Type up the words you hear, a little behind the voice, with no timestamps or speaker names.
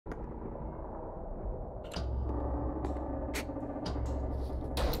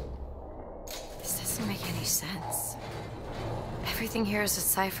any sense. Everything here is a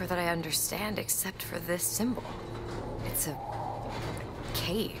cipher that I understand except for this symbol. It's a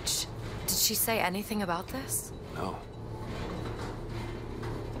cage. Did she say anything about this? No.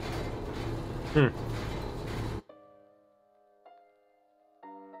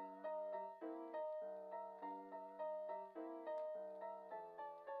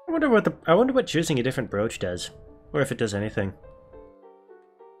 I wonder what choosing a different brooch does, or if it does anything.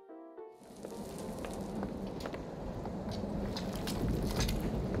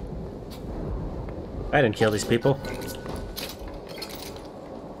 I didn't kill these people.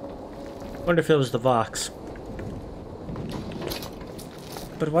 Wonder if it was the Vox.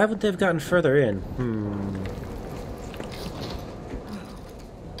 But why would they have gotten further in?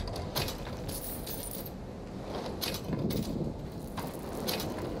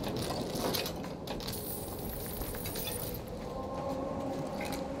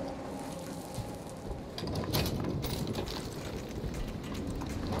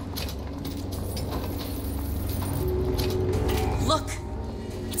 Look!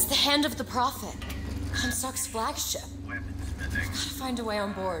 It's the hand of the Prophet. Comstock's flagship. Gotta find a way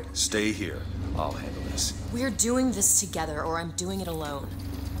on board. Stay here. I'll handle this. We're doing this together, or I'm doing it alone.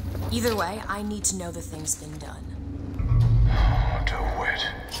 Either way, I need to know the thing's been done. DeWitt.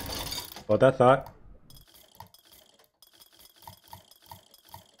 Hold that thought.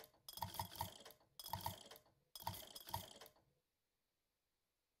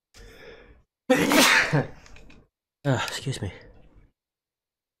 Excuse me.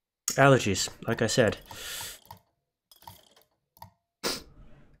 Allergies, like I said.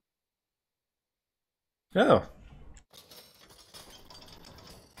 Oh.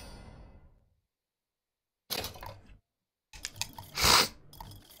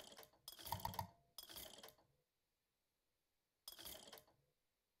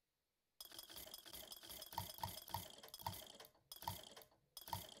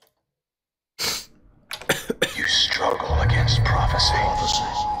 You struggle against prophecy,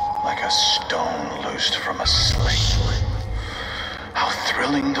 like a stone loosed from a slate. How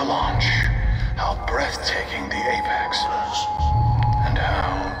thrilling to launch, how breathtaking the apex, and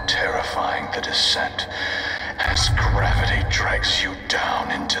how terrifying the descent as gravity drags you down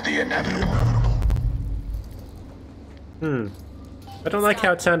into the inevitable. I don't like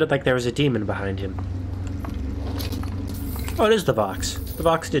how it sounded like there was a demon behind him. Oh, it is the Vox. The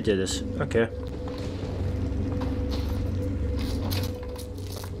Vox did do this. Okay.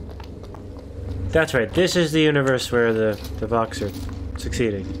 That's right, this is the universe where the Vox are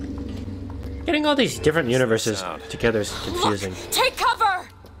succeeding. Getting all these different universes together is confusing. Look! Take cover!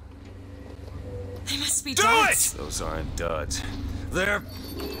 They must be duds. Those aren't duds. They're...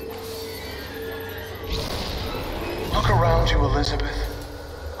 Look around you, Elizabeth.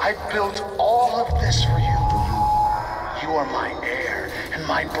 I built all of this for you. You are my air and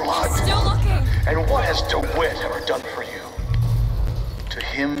my blood. Still looking! And what has DeWitt ever done for you? To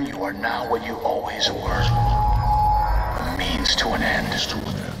him, you are now what you always were. A means to an end.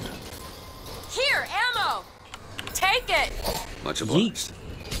 Here, ammo! Take it! Much obliged.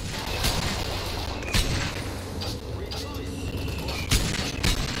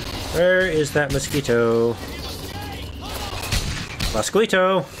 Where is that mosquito?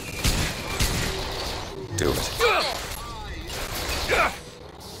 Mosquito! Do it.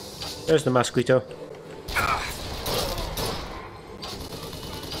 There's the mosquito.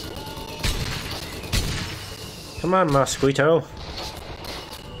 Come on, mosquito.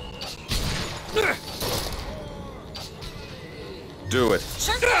 Do it.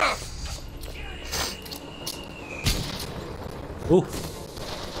 Sure. Ooh.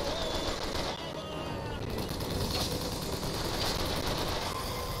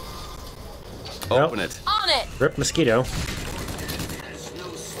 Open it. On it! Rip mosquito.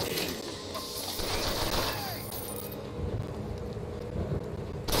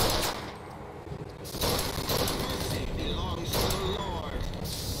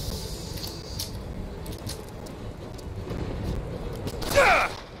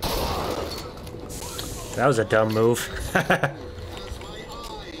 That was a dumb move.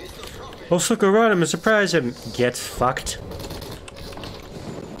 Let's look around him and surprise him. Get fucked.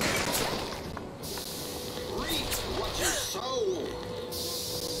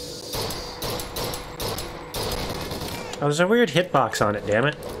 Oh, there's a weird hitbox on it, damn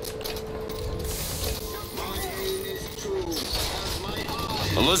it.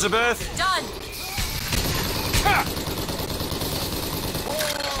 Elizabeth? Done!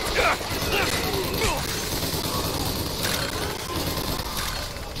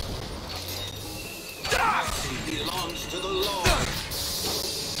 Belongs to the Lord.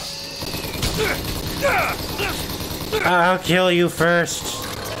 I'll kill you first.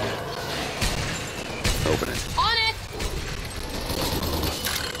 Open it. On it!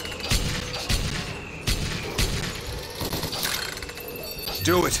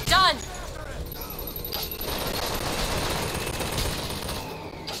 Do it. Done!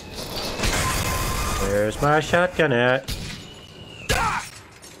 Where's my shotgun at?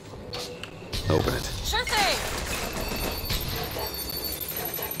 Open it. Sure thing!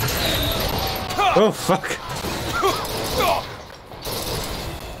 Oh, fuck.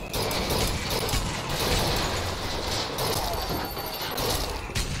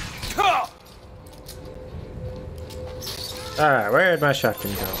 Alright, where'd my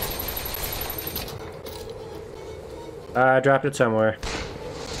shotgun go? I dropped it somewhere.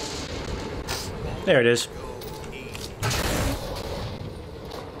 There it is.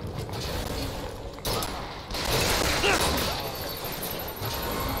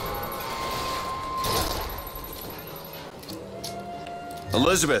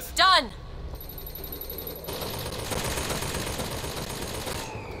 Elizabeth. Done!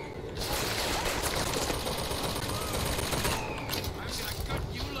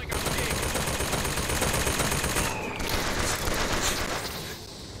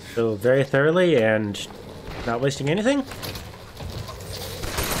 So very thoroughly and not wasting anything.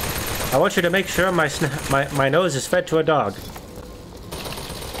 I want you to make sure my nose is fed to a dog.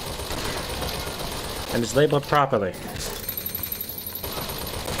 And is labeled properly.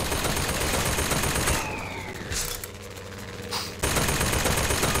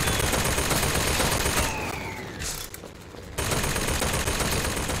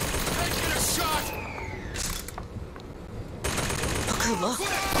 Booker, look.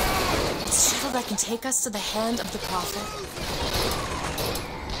 It's a shuttle that can take us to the hand of the Prophet.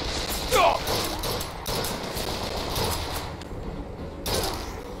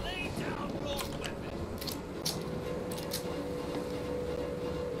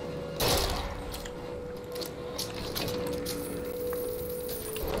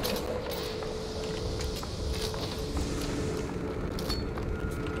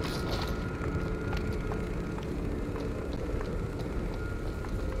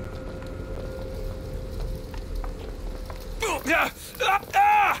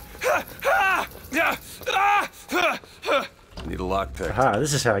 Need a lockpick. Aha,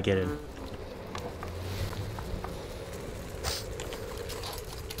 this is how I get in.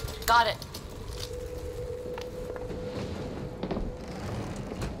 Got it.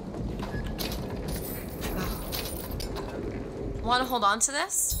 Want to hold on to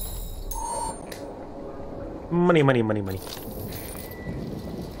this? Money, money, money, money.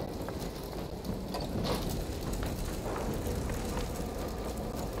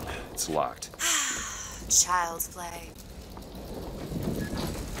 It's locked. Child's play.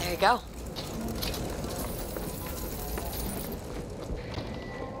 There you go.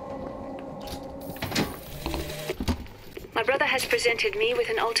 My brother has presented me with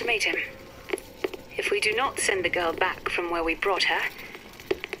an ultimatum. If we do not send the girl back from where we brought her,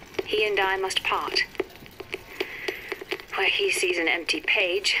 he and I must part. Where he sees an empty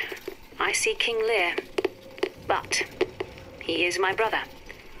page, I see King Lear. But he is my brother.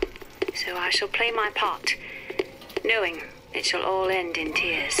 So I shall play my part, knowing it shall all end in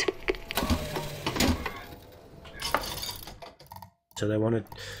tears. So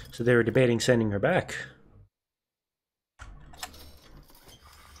they were debating sending her back.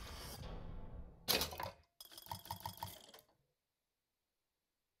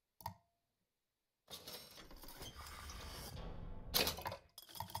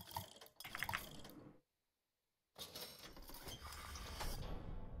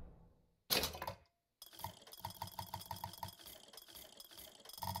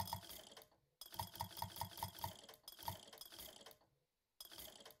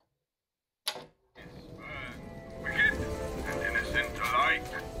 Wicked and innocent alike.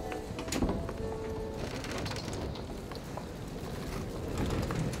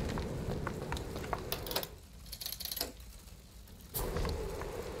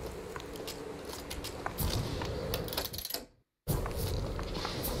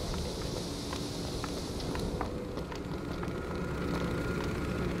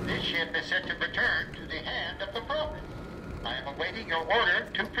 This ship is set to return to the hand of the Prophet. I am awaiting your order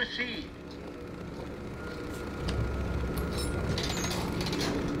to proceed.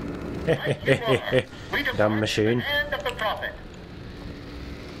 Dumb machine. Hand of the Prophet.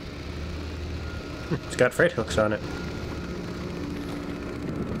 It's got freight hooks on it.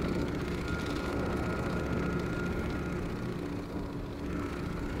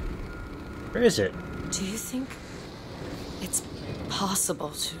 Where is it? Do you think it's possible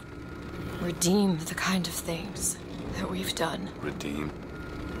to redeem the kind of things that we've done. Redeem?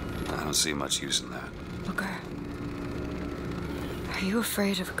 I don't see much use in that. Booker, are you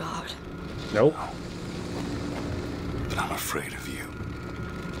afraid of God? Nope. But I'm afraid of you.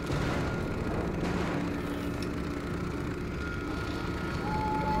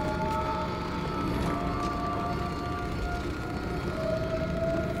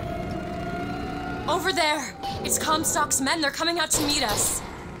 Over there! It's Comstock's men. They're coming out to meet us.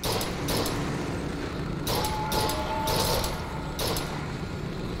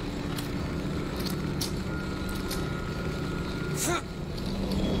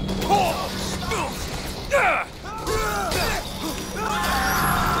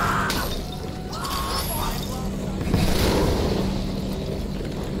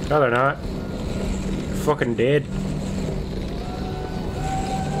 No, they're not. They're fucking dead.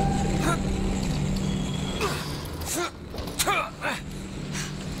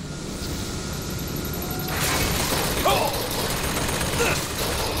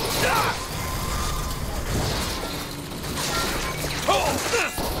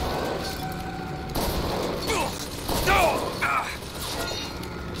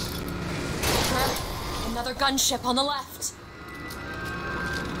 Another gunship on the left.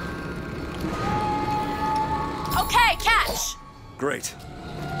 Okay, catch! Great.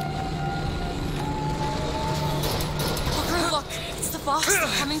 Booker, look, it's the Vox. They're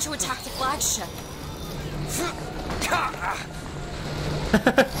coming to attack the flagship.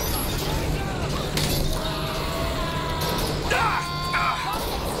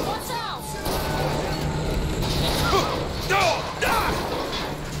 Watch out!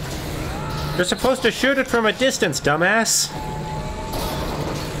 You're supposed to shoot it from a distance, dumbass.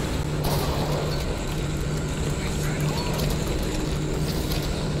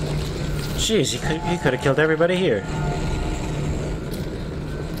 Jeez, he could have killed everybody here.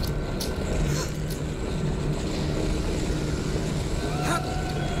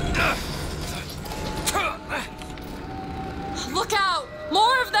 Look out!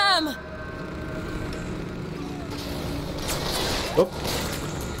 More of them! Oh.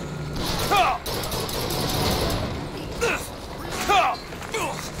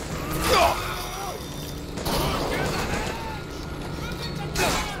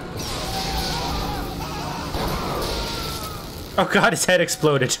 Oh god, his head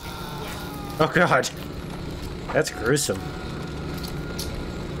exploded. Oh god. That's gruesome.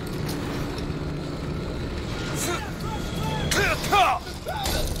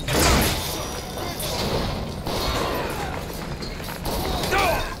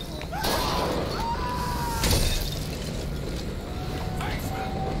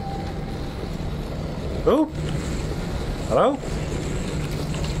 Oh. Hello?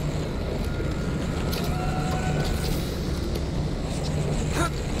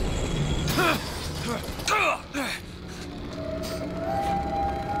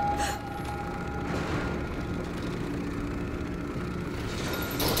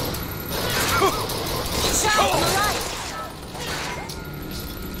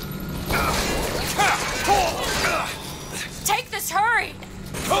 Take this, hurry!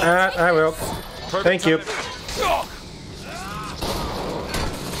 I will. Thank you.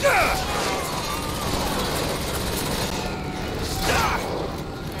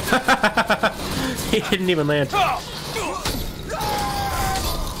 He didn't even land. That's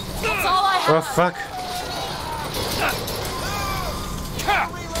all I have. Oh fuck.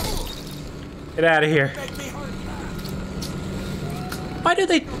 Get out of here.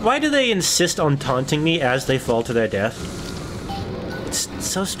 Why do they insist on taunting me as they fall to their death? It's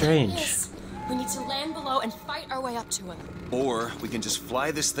so strange. We need to land below and fight our way up to him. Or we can just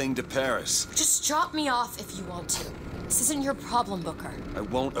fly this thing to Paris. Just drop me off if you want to. This isn't your problem, Booker. I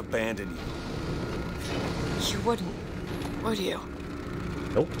won't abandon you. You wouldn't, would you?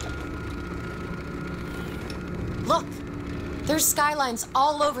 Nope. Look! There's skylines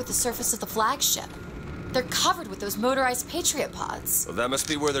all over the surface of the flagship. They're covered with those motorized Patriot pods. Well, that must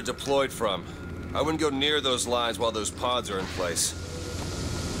be where they're deployed from. I wouldn't go near those lines while those pods are in place.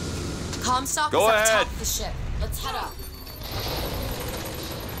 Comstock Go is up ahead. top of the ship. Let's head up.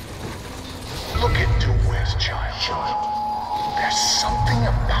 Look at DeWitt, child. There's something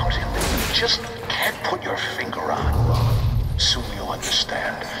about him that you just can't put your finger on. Soon you'll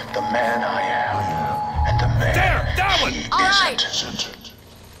understand the man I am and the man he All right. isn't.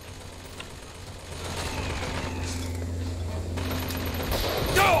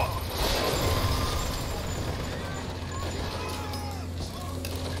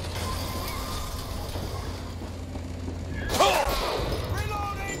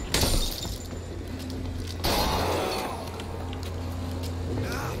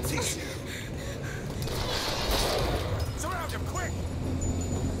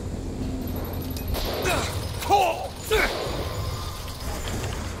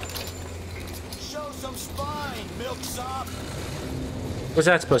 some spine, milksop. What's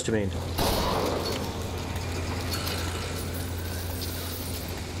that supposed to mean?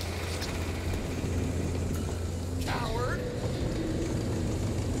 Coward.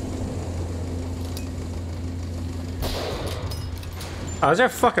 Oh, is there a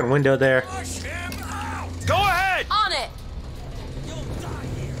fucking window there? Push him out. Go ahead! On it! You'll die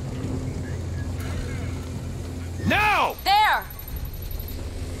here. Now! There!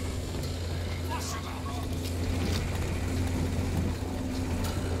 Push him out.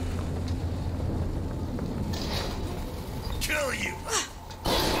 Kill you.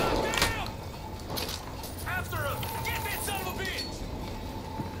 Goddamn! After him! Get that son of a bitch!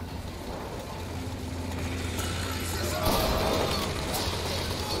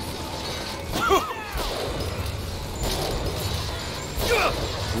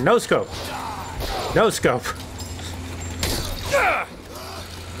 No scope. No scope.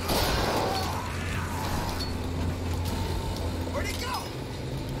 Where'd he go?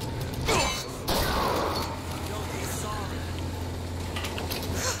 You'll be sorry.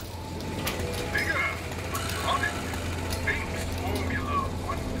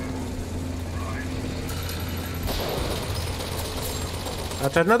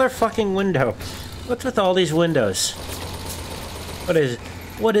 That's another fucking window. What's with all these windows?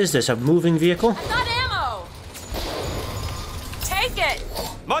 What is this, a moving vehicle? I've got ammo! Take it!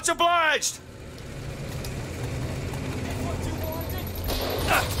 Much obliged! What you wanted?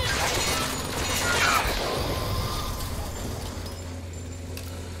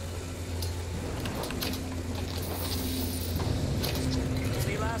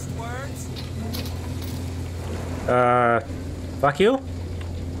 Any last words? Fuck you?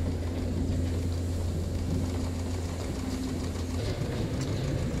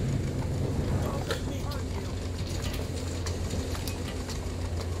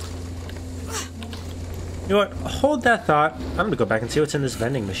 You know what? Hold that thought. I'm gonna go back and see what's in this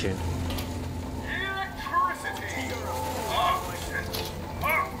vending machine.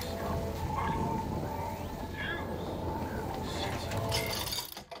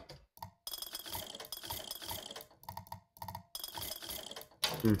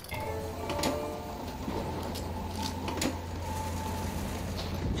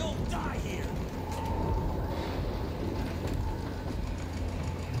 You'll die here.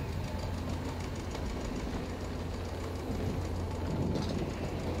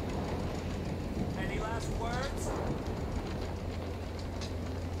 Any last words?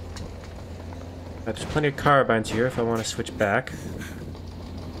 There's plenty of carbines here if I want to switch back.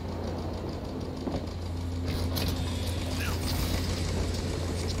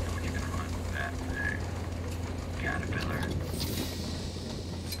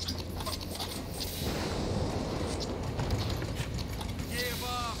 Give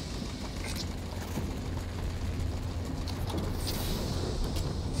up.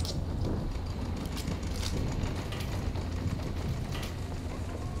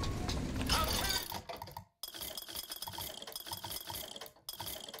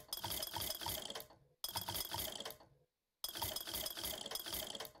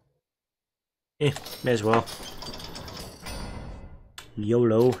 May as well.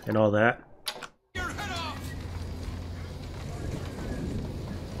 YOLO and all that. Your head off.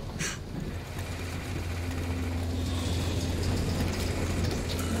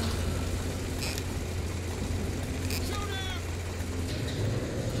 Shoot him.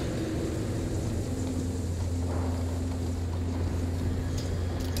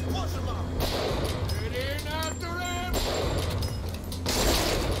 Push him out. Get in after him.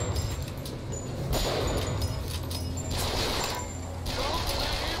 Don't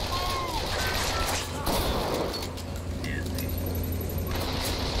let him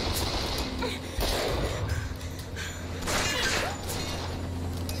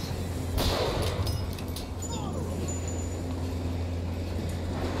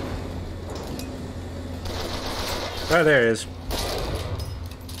Oh, there it is.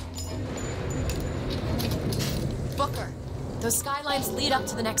 Booker, those skylines lead up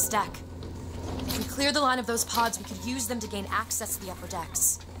to the next deck. If we clear the line of those pods, we could use them to gain access to the upper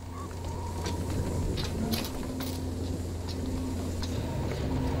decks.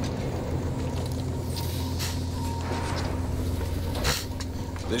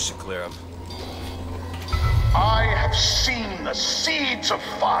 This should clear him. I have seen the seeds of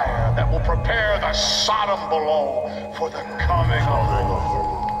fire that will prepare the Sodom below for the coming of the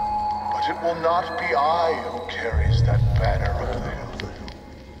Lord. But it will not be I who carries that banner of them.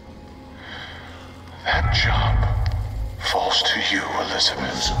 That job falls to you,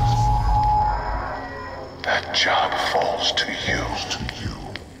 Elizabeth. That job falls to you.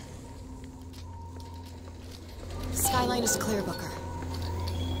 line is clear, Booker.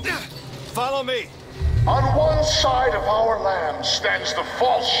 Follow me. On one side of our land stands the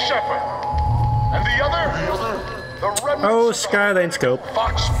false shepherd, and the other, the remnants Oh, of the Skyline scope.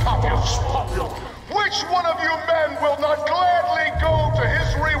 Vox Populus. Which one of you men will not gladly go to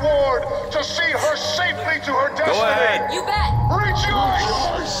his reward to see her safely to her destiny? Go ahead. You bet!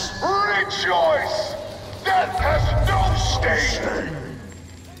 Rejoice! Rejoice! Death has no sting!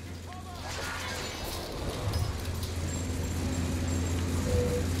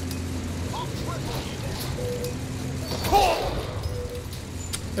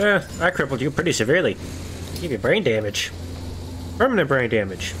 I crippled you pretty severely. Give you brain damage. Permanent brain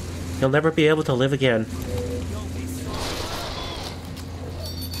damage. You'll never be able to live again.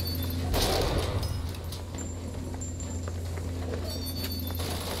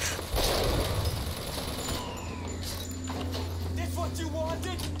 This what you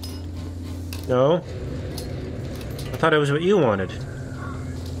wanted? No. I thought it was what you wanted.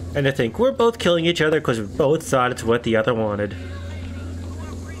 And I think we're both killing each other because we both thought it's what the other wanted.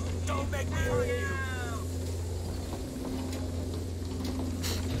 Don't make me hurt you.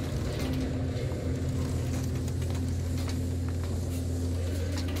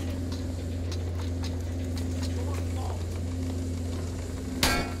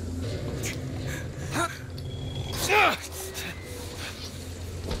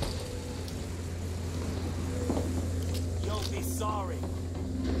 You'll be sorry.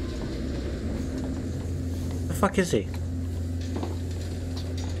 The fuck is he?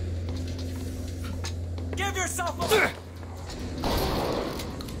 Give yourself a...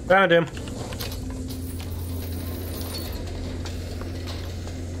 Found him.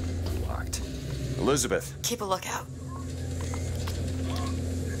 Locked. Elizabeth. Keep a lookout.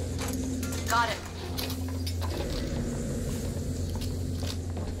 Got it.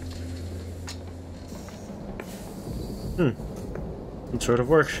 Some sort of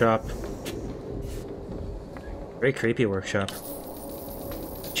workshop. Very creepy workshop.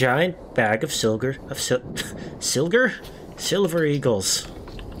 Giant bag of silver silver eagles.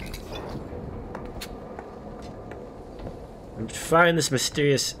 And find this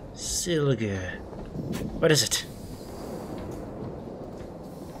mysterious silver. What is it?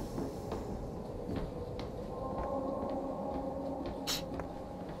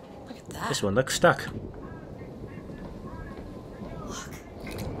 Look at that. This one looks stuck.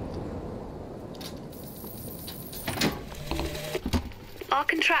 Our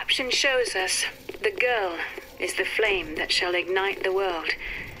contraption shows us the girl is the flame that shall ignite the world.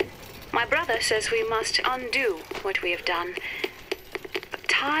 My brother says we must undo what we have done. But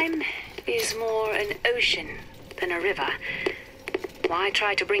time is more an ocean than a river. Why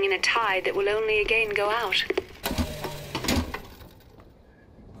try to bring in a tide that will only again go out?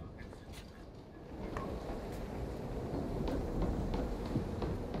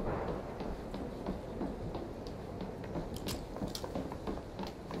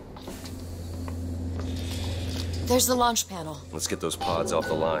 There's the launch panel. Let's get those pods off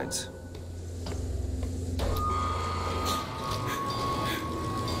the lines.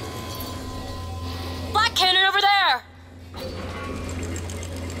 Black cannon over there!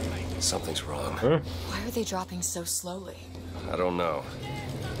 Something's wrong. Why are they dropping so slowly? I don't know.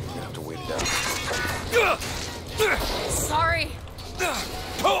 You have to wait it out. Sorry.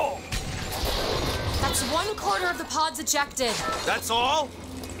 Pull! That's 1/4 of the pods ejected. That's all?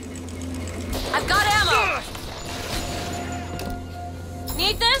 I've got ammo.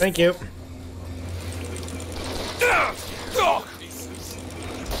 Need this? Thank you.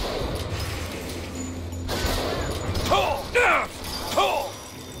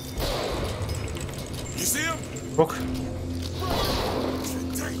 You see him? Book.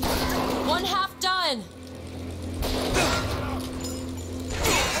 1/2 done.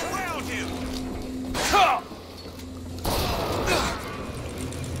 Around him.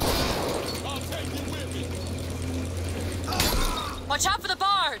 I'll take you with me. Watch out for the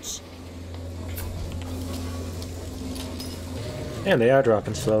barge. And they are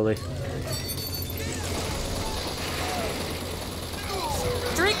dropping slowly.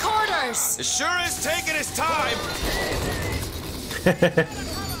 3/4. It sure is taking its time.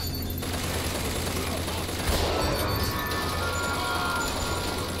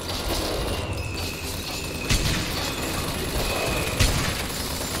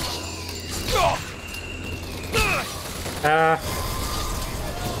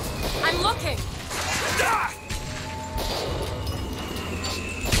 I'm looking.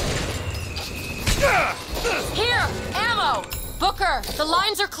 Here, ammo. Booker, the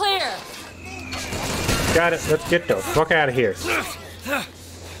lines are clear. Got it. Let's get the fuck out of here.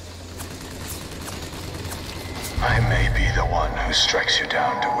 I may be the one who strikes you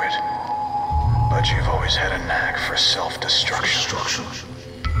down, DeWitt, but you've always had a knack for self-destruction.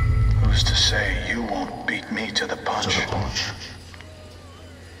 Who's to say you won't beat me to the punch?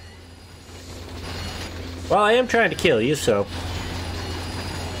 Well, I am trying to kill you, so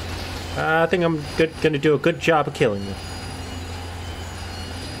I think I'm gonna do a good job of killing you.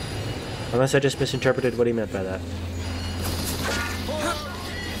 Unless I just misinterpreted what he meant by that.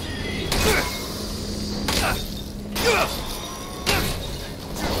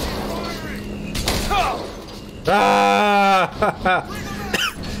 Ah!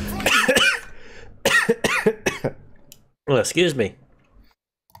 Well, excuse me.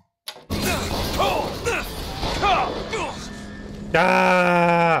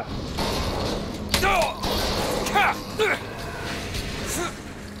 Ah!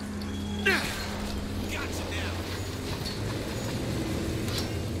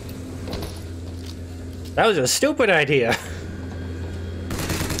 That was a stupid idea.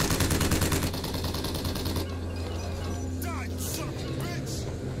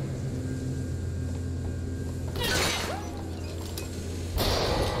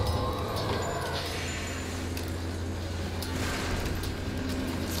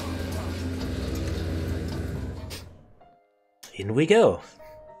 In we go.